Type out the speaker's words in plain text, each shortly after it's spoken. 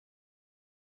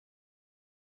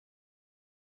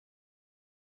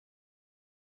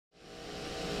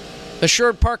The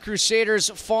Sherwood Park Crusaders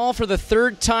fall for the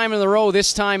third time in a row.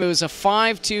 This time it was a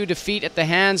 5-2 defeat at the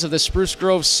hands of the Spruce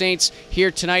Grove Saints here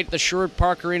tonight at the Sherwood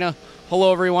Park Arena.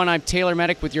 Hello everyone, I'm Taylor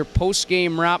Medak with your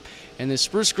post-game wrap. And the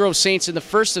Spruce Grove Saints, in the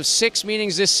first of 6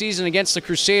 meetings this season against the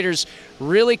Crusaders,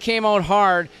 really came out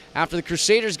hard after the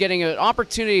Crusaders getting an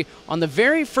opportunity on the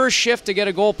very first shift to get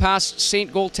a goal past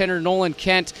Saint goaltender Nolan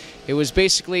Kent. It was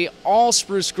basically all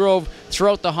Spruce Grove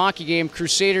throughout the hockey game.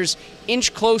 Crusaders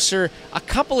inch closer a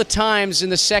couple of times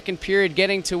in the second period,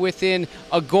 getting to within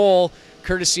a goal,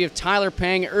 courtesy of Tyler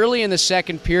Pang early in the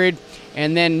second period.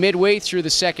 And then midway through the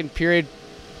second period,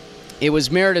 it was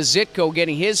Medak Zitko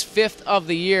getting his 5th of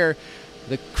the year.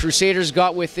 The Crusaders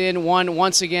got within one.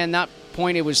 Once again, that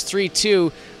point it was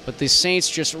 3-2, but the Saints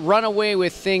just run away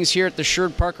with things here at the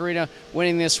Sherwood Park Arena,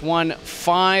 winning this one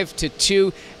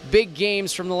 5-2. Big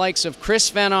games from the likes of Chris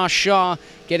Van Shaw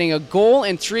getting a goal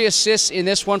and 3 assists in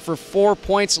this one for 4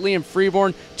 points. Liam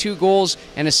Freeborn, 2 goals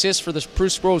and assists for the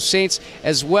Spruce Grove Saints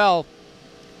as well.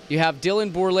 You have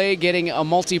Dylan Bourlet getting a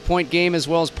multi-point game, as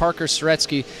well as Parker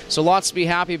Soretsky. So lots to be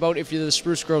happy about if you're the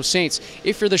Spruce Grove Saints.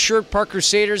 If you're the Sherwood Park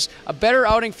Crusaders, a better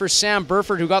outing for Sam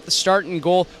Burford, who got the start in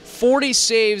goal. 40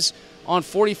 saves on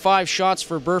 45 shots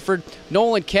for Burford.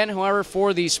 Nolan Kent, however,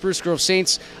 for the Spruce Grove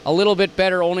Saints, a little bit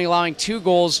better, only allowing 2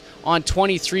 goals on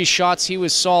 23 shots. He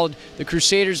was solid. The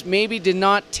Crusaders maybe did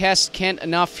not test Kent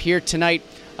enough here tonight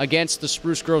against the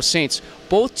Spruce Grove Saints.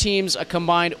 Both teams a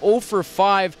combined 0 for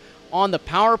 5 on the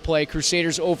power play.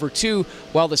 Crusaders 0 for 2,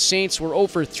 while the Saints were 0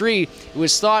 for 3. It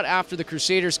was thought after the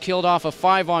Crusaders killed off a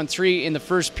 5-on-3 in the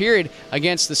first period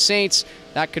against the Saints,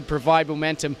 that could provide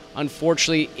momentum.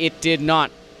 Unfortunately, it did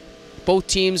not. Both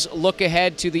teams look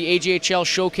ahead to the AJHL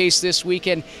Showcase this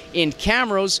weekend in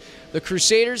Camrose. The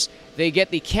Crusaders, they get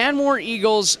the Canmore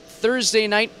Eagles Thursday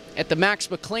night at the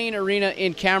Max McLean Arena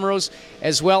in Camrose.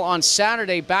 As well on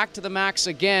Saturday, back to the Max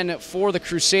again for the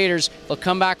Crusaders. They'll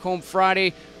come back home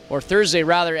Friday, or Thursday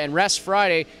rather, and rest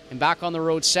Friday, and back on the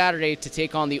road Saturday to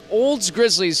take on the Olds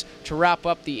Grizzlies to wrap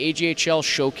up the AJHL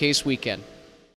Showcase weekend.